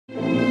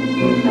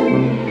Hello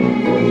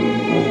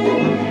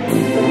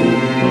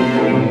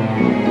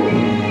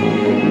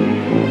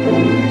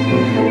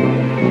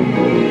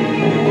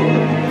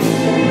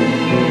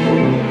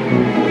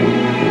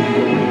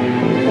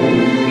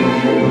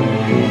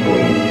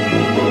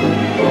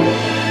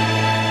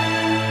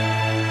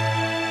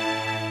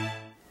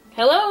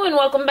and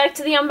welcome back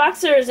to the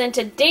Unboxers, and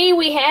today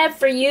we have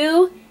for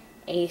you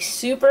a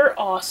super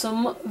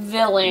awesome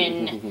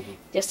villain.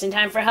 Just in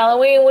time for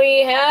Halloween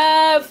we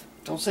have...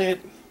 Don't say it.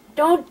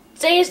 Don't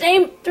say his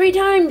name 3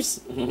 times.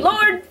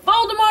 Lord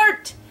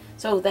Voldemort!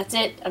 So that's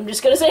it. I'm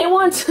just going to say it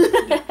once.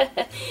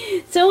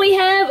 So we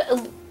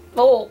have...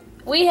 Oh,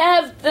 we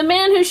have the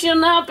man who shall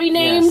not be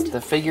named. Yes,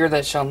 the figure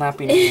that shall not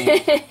be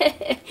named.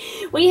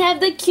 We have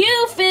the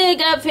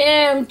Q-fig of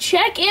him.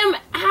 Check him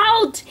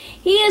out.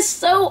 He is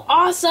so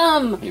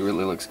awesome. He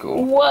really looks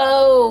cool.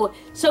 Whoa.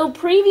 So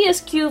previous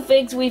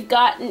Q-figs we've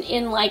gotten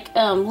in like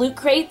loot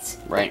crates.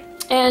 Right.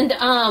 And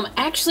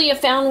actually I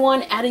found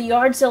one at a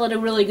yard sale at a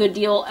really good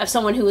deal of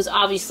someone who has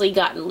obviously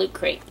gotten loot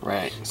crate.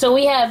 Right. So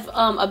we have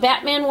a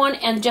Batman one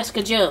and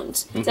Jessica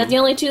Jones. Is that the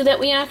only 2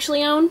 that we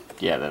actually own?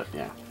 Yeah,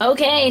 yeah.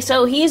 Okay,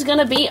 so he's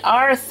gonna be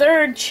our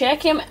 3rd.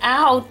 Check him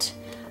out.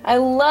 I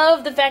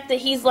love the fact that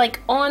he's like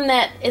on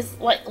that, is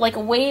like a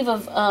wave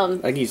of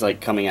like he's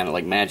like coming out of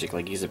like magic,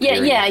 like he's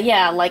appearing.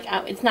 Yeah, like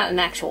it's not an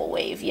actual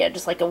wave, yeah,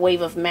 just like a wave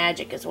of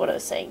magic is what I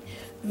was saying.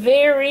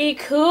 Very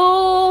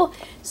cool.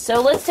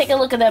 So let's take a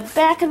look at the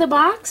back of the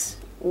box.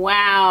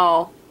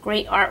 Wow,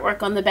 great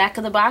artwork on the back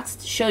of the box.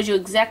 It shows you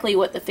exactly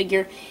what the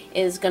figure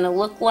is gonna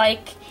look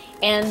like.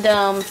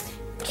 And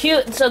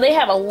cute, so they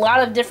have a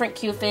lot of different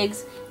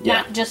Q-figs.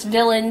 Yeah. Not just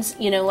villains,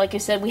 you know, like I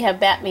said, we have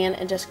Batman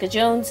and Jessica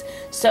Jones.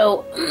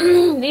 So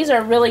these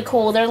are really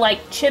cool. They're like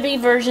chibi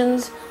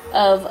versions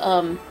of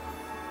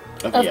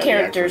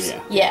characters.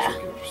 Yeah.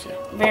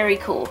 Very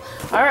cool.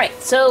 Alright,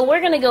 so we're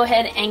going to go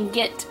ahead and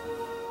get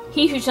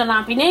He Who Shall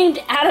Not Be Named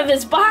out of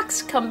his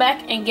box, come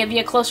back and give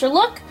you a closer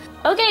look.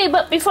 Okay,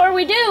 but before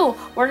we do,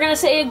 we're going to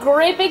say a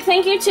great big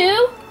thank you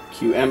to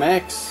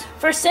QMX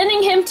for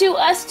sending him to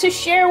us to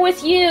share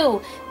with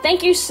you.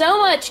 Thank you so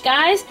much,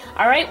 guys.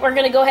 Alright, we're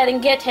going to go ahead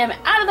and get him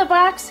out of the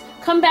box,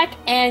 come back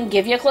and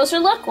give you a closer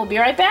look. We'll be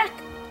right back.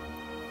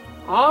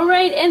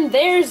 Alright, and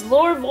there's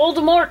Lord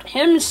Voldemort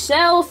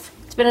himself.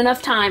 It's been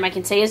enough time, I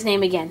can say his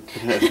name again.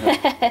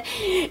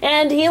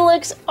 And he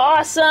looks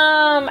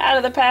awesome out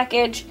of the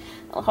package.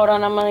 Hold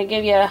on, I'm going to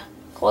give you a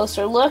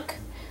closer look.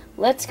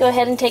 Let's go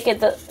ahead and take a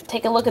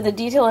look at the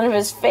detailing of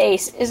his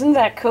face. Isn't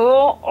that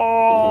cool?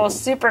 Oh,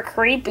 super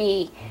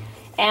creepy.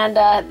 And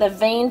the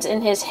veins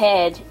in his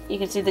head. You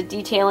can see the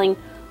detailing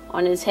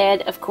on his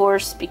head, of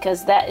course,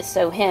 because that is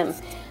so him.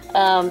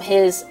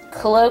 His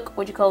cloak,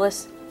 what'd you call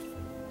this?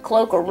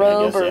 Cloak or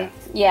robe?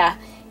 Yeah,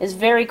 is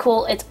very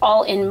cool. It's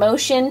all in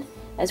motion,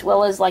 as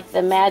well as like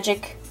the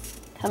magic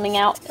coming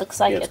out. Looks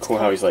like it's cool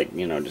how he's like,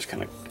 you know, just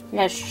kind of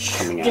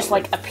coming out. Just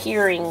like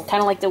appearing,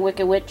 kind of like the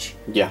Wicked Witch.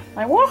 Yeah.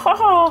 Like,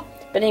 whoa.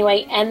 But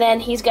anyway, and then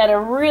he's got a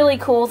really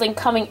cool thing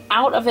coming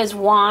out of his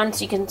wand,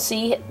 so you can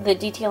see the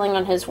detailing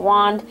on his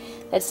wand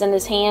that's in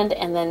his hand,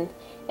 and then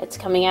it's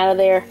coming out of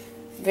there.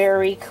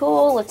 Very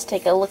cool. Let's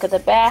take a look at the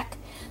back.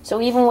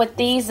 So even with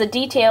these, the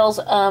details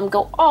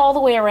go all the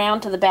way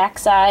around to the back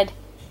side,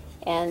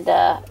 and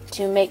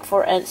to make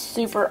for a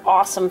super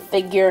awesome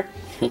figure.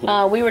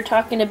 We were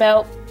talking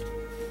about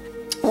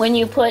when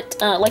you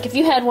put, like if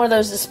you had one of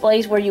those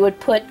displays where you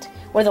would put,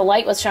 where the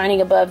light was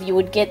shining above, you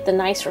would get the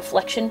nice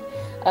reflection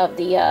of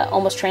the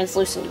almost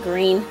translucent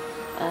green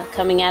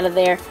coming out of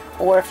there,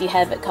 or if you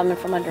have it coming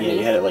from underneath. Yeah,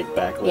 you had it like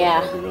backlit.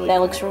 Yeah, really that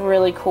cool. looks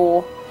really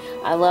cool.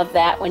 I love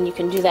that when you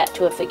can do that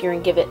to a figure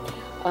and give it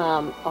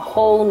a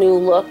whole new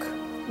look.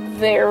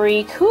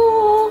 Very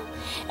cool.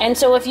 And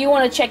so if you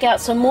want to check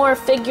out some more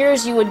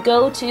figures, you would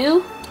go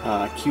to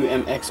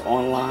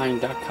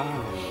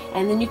QMXonline.com.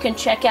 and then you can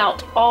check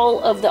out all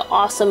of the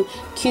awesome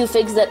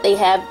Q-figs that they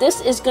have.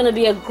 This is going to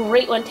be a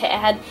great one to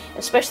add,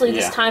 especially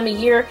this time of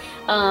year.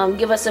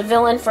 Give us a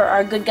villain for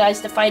our good guys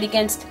to fight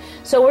against.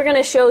 So we're going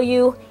to show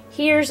you,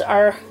 here's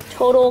our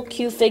total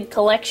Q-fig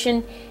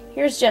collection.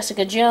 Here's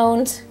Jessica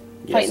Jones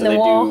fighting the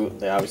wall.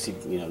 They obviously,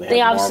 you know,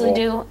 they obviously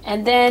do.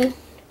 And then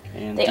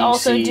they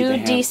also do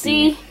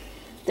DC.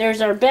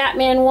 There's our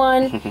Batman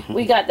one.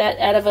 We got that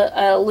out of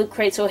a loot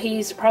crate, so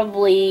he's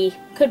probably,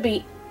 could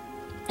be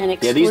an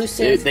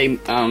exclusive.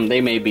 Yeah,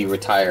 they may be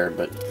retired,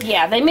 but...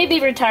 Yeah, they may be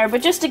retired,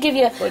 but just to give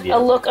you a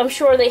look, I'm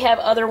sure they have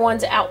other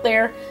ones out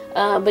there,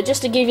 but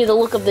just to give you the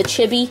look of the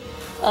chibi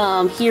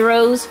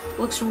heroes,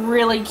 looks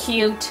really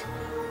cute.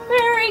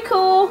 Very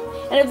cool.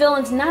 And a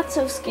villain's not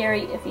so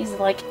scary if he's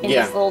like in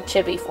his little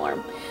chibi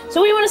form.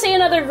 So we want to say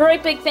another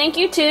great big thank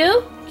you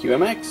to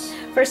QMX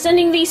for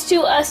sending these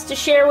to us to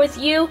share with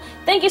you.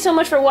 Thank you so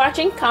much for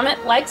watching.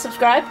 Comment, like,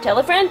 subscribe, tell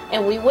a friend,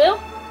 and we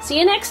will see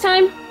you next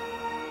time.